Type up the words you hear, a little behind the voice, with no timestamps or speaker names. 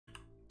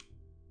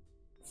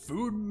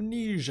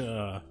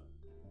Foodmnesia.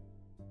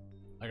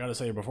 I gotta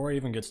say, before I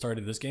even get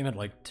started, this game had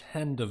like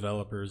 10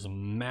 developers.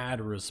 Mad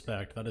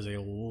respect. That is a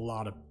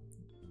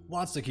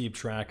lots to keep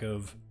track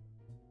of.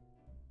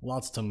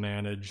 Lots to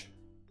manage.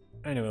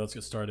 Anyway, let's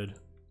get started.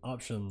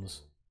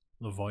 Options.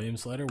 The volume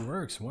slider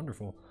works.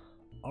 Wonderful.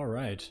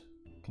 Alright.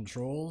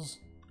 Controls.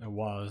 It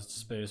was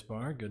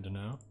spacebar. Good to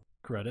know.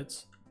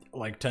 Credits.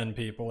 Like 10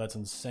 people. That's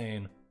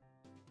insane.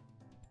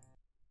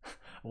 I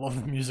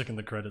love the music in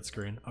the credit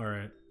screen.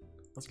 Alright.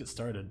 Let's get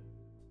started.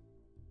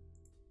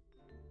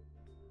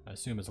 I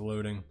assume it's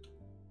loading.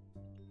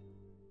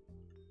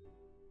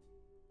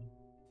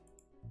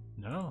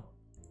 No?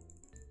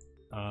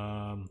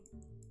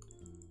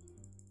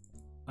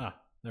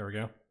 There we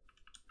go.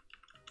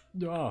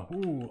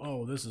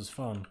 Oh, this is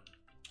fun.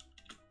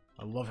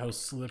 I love how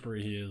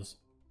slippery he is.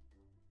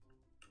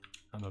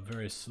 I'm a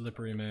very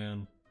slippery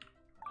man.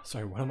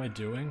 Sorry, what am I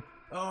doing?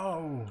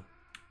 Oh!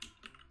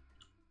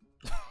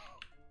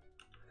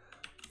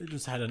 They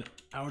just had an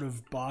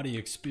out-of-body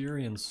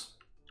experience.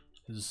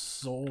 His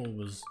soul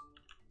was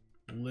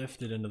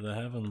lifted into the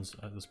heavens.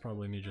 That's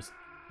probably me just...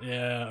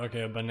 Yeah,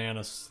 okay, a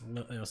banana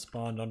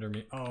spawned under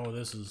me. Oh,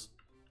 this is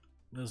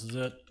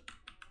it.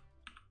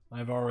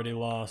 I've already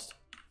lost.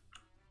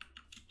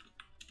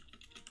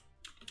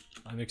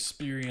 I'm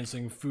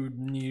experiencing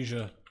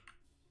foodmnesia.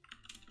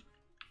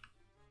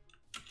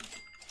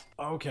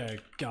 Okay,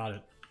 got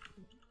it.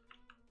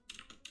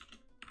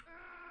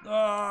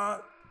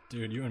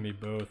 Dude, you and me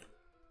both.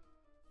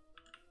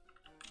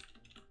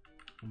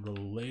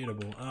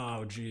 Relatable.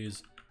 Oh,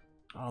 jeez.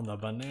 Oh, the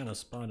banana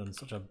spawned in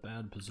such a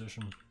bad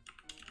position.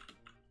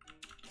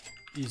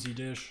 Easy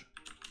dish.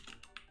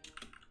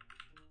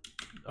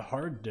 A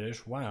hard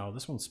dish? Wow,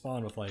 this one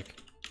spawned with like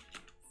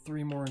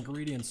 3 more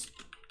ingredients.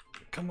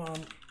 Come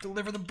on,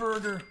 deliver the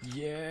burger!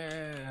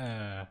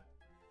 Yeah!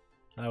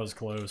 That was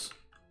close.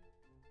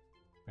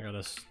 I got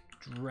a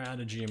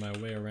strategy my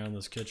way around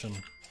this kitchen.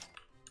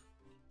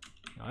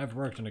 I've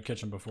worked in a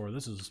kitchen before.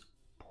 This is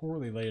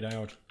poorly laid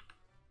out.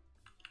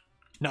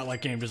 Not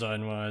like game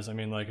design wise, I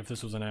mean like if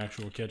this was an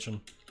actual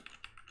kitchen.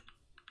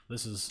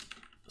 This is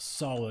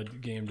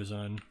solid game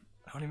design.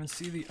 I don't even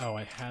see the... Oh,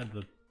 I had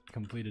the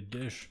completed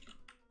dish.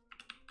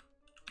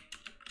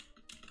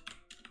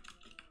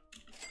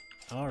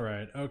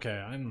 Alright,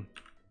 okay, I'm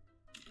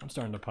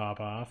starting to pop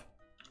off.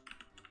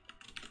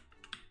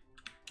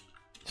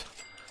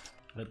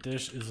 That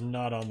dish is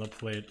not on the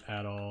plate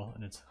at all,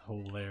 and it's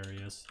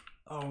hilarious.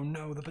 Oh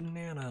no, the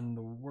banana in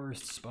the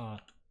worst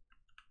spot.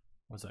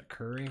 What's that,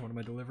 curry? What am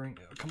I delivering?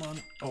 Oh, come on.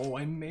 Oh,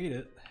 I made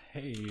it.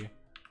 Hey.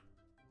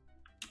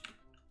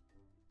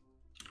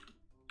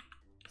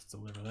 Let's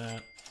deliver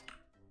that.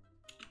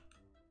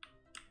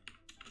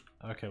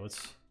 Okay,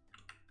 let's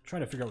try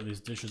to figure out what these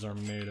dishes are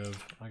made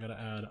of. I gotta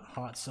add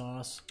hot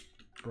sauce,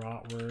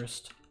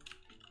 bratwurst,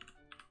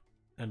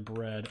 and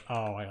bread.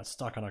 Oh, I got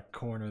stuck on a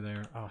corner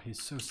there. Oh,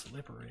 he's so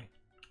slippery.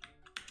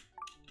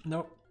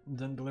 Nope,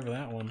 didn't deliver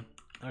that one.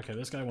 Okay,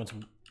 this guy wants...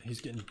 He's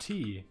getting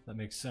tea. That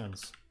makes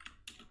sense.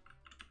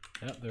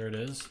 Yep, there it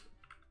is.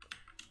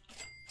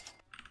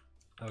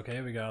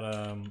 Okay, we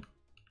got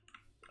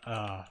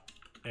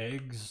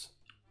eggs.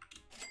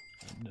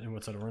 And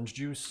what's that, orange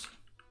juice?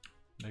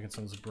 Making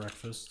someone's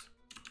breakfast.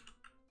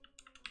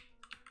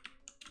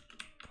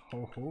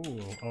 Ho ho.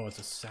 Oh, it's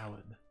a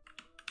salad.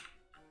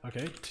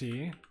 Okay,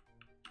 tea.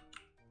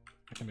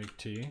 I can make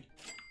tea.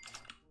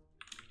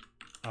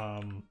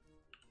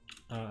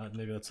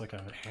 Maybe that's like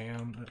a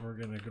ham that we're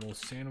getting a good old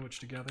sandwich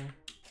together.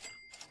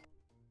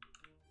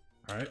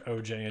 Alright,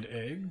 OJ and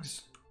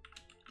eggs.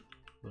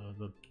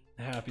 The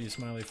happy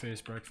smiley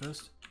face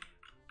breakfast.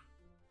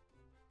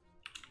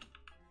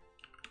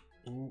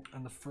 Ooh,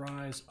 and the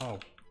fries. Oh,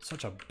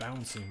 such a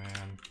bouncy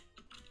man.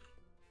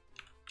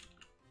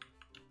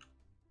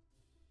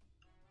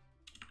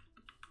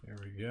 There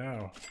we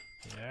go.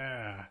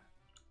 Yeah.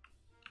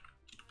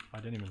 I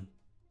didn't even...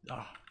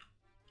 Ah.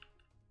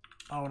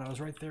 Oh, and I was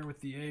right there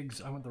with the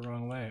eggs. I went the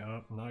wrong way.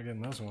 Oh, I'm not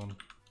getting this one.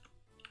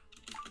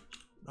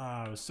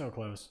 Ah, I was so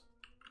close.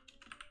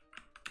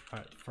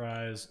 Alright,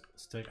 fries,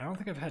 steak. I don't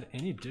think I've had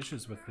any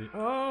dishes with the...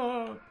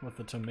 Oh! With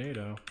the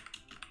tomato.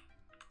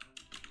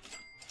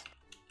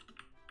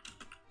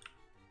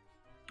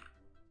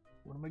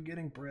 What am I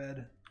getting?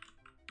 Bread.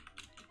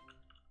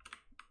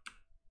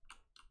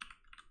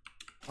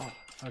 Oh,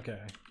 okay.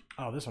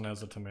 Oh, this one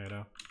has a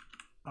tomato.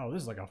 Oh,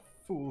 this is like a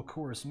full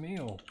course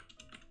meal.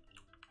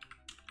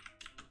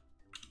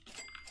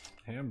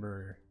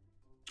 Hamburger.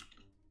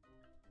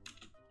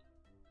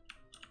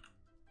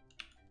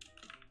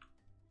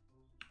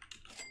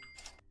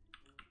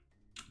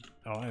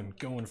 Oh, I'm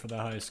going for the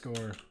high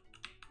score.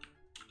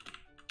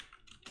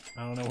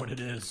 I don't know what it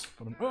is,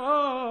 but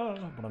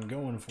I'm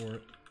going for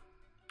it.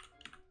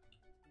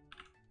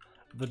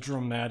 The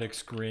dramatic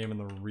scream and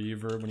the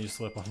reverb when you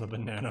slip on the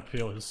banana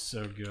peel is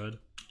so good.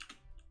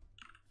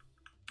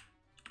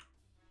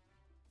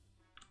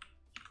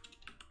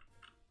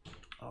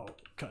 Oh,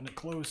 cutting it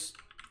close.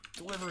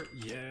 Deliver it.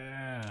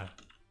 Yeah.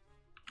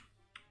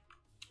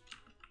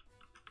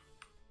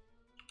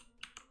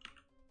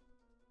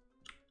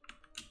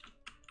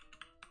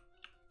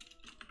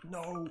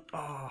 No!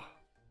 Ah!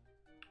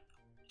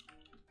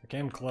 I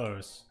came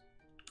close.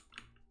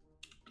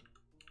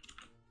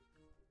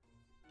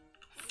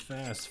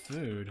 Fast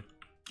food?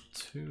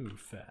 Too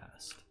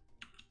fast.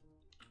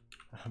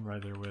 I'm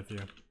right there with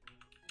you.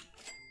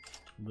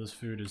 This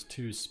food is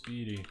too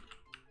speedy.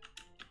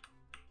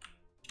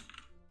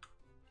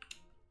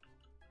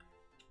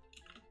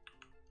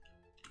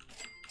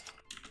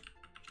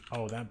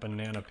 Oh, that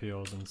banana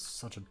peel is in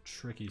such a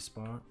tricky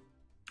spot.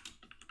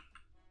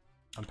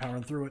 I'm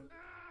powering through it.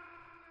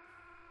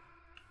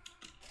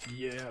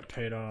 Yeah, it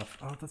paid off.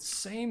 Oh, the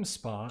same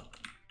spot.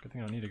 Good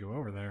thing I don't need to go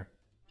over there.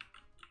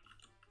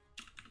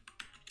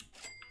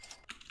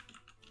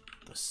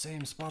 The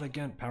same spot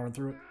again, powering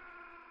through it.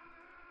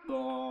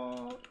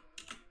 Oh.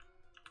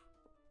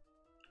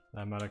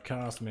 That might have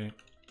cost me.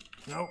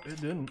 No, it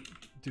didn't.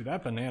 Dude,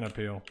 that banana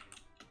peel.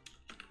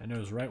 It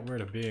knows right where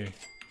to be.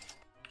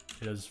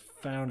 It has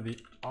found the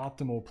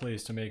optimal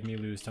place to make me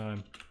lose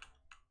time.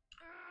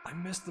 I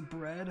missed the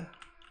bread.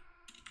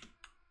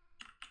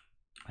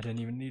 I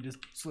didn't even need to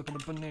slip on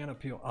the banana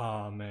peel.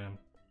 Aw, oh, man.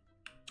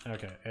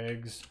 Okay,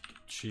 eggs,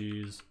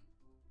 cheese.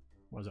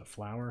 What is that,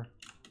 flour?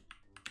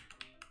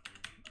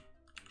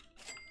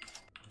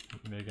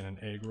 Making an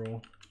egg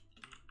roll.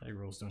 Egg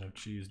rolls don't have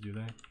cheese, do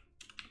they?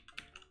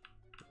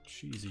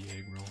 Cheesy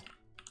egg roll.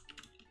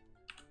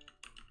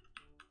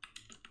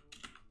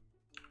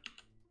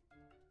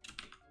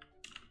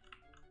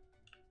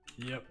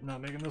 Yep,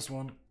 not making this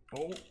one.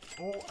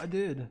 Oh, I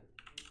did.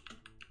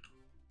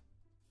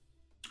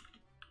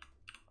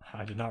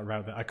 I did not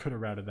route that. I could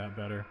have routed that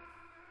better.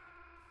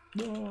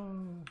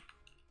 No.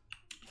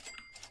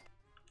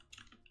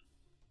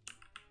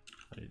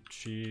 I need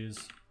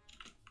cheese.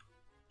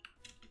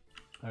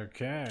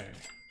 Okay.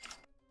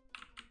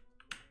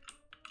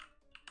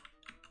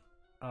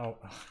 Oh,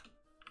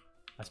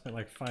 I spent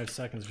like 5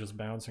 seconds just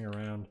bouncing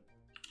around.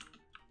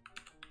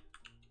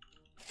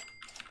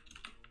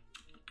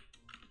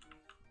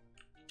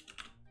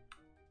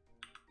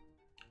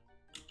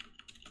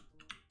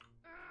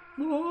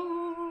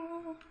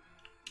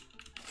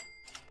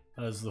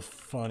 That is the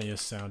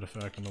funniest sound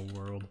effect in the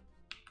world.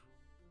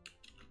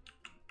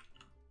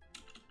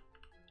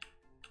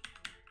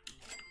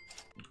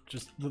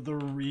 Just the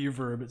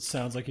reverb, it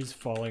sounds like he's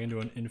falling into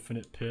an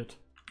infinite pit.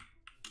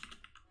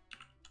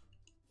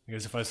 I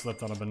guess if I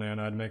slept on a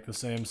banana, I'd make the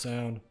same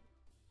sound.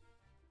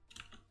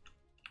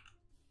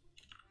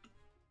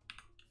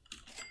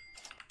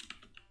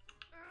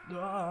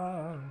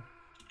 Ah.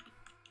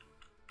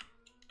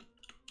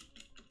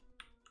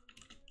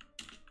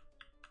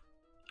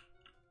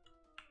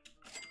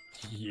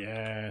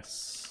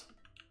 Yes.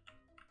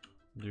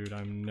 Dude,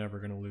 I'm never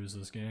gonna lose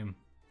this game.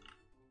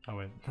 Oh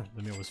wait,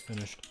 the meal was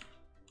finished.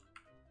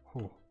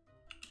 Whew.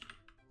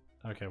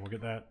 Okay, we'll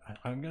get that.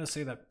 I'm gonna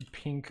say that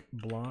pink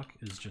block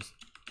is just...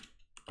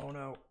 Oh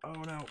no,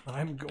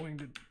 I'm going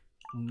to...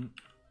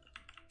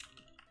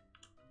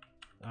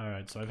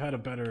 Alright, so I've had a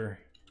better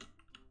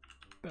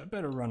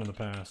run in the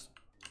past.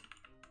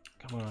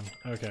 Come on,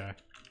 okay.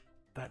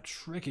 That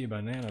tricky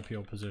banana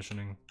peel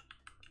positioning.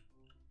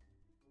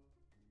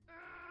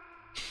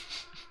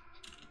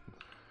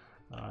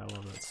 I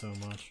love that so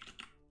much.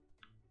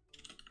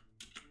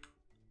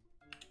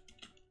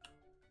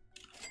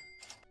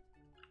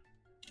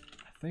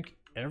 I think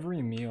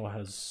every meal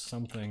has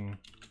something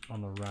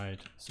on the right,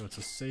 so it's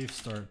a safe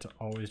start to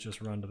always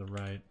just run to the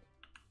right.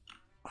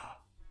 Oh,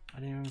 I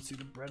didn't even see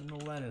the bread and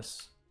the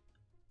lettuce.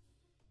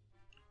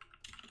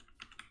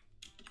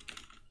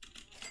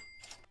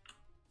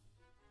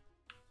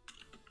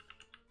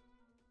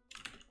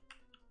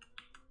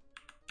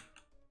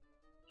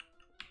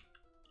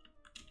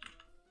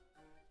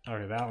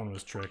 Okay, that one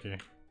was tricky.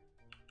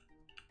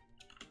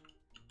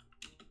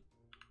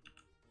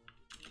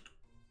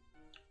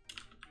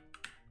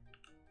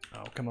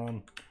 Oh, come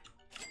on.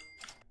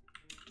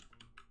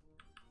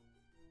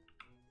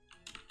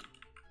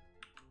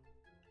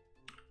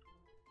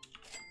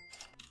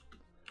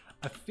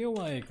 I feel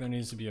like there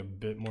needs to be a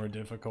bit more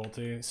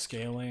difficulty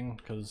scaling,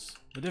 because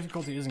the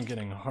difficulty isn't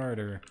getting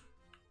harder.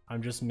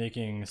 I'm just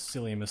making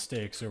silly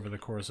mistakes over the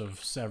course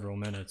of several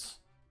minutes.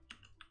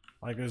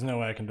 Like, there's no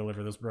way I can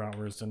deliver this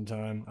bratwurst in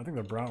time. I think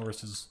the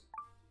bratwurst is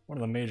one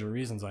of the major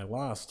reasons I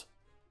lost.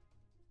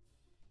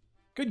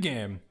 Good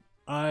game.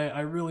 I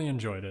really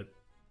enjoyed it.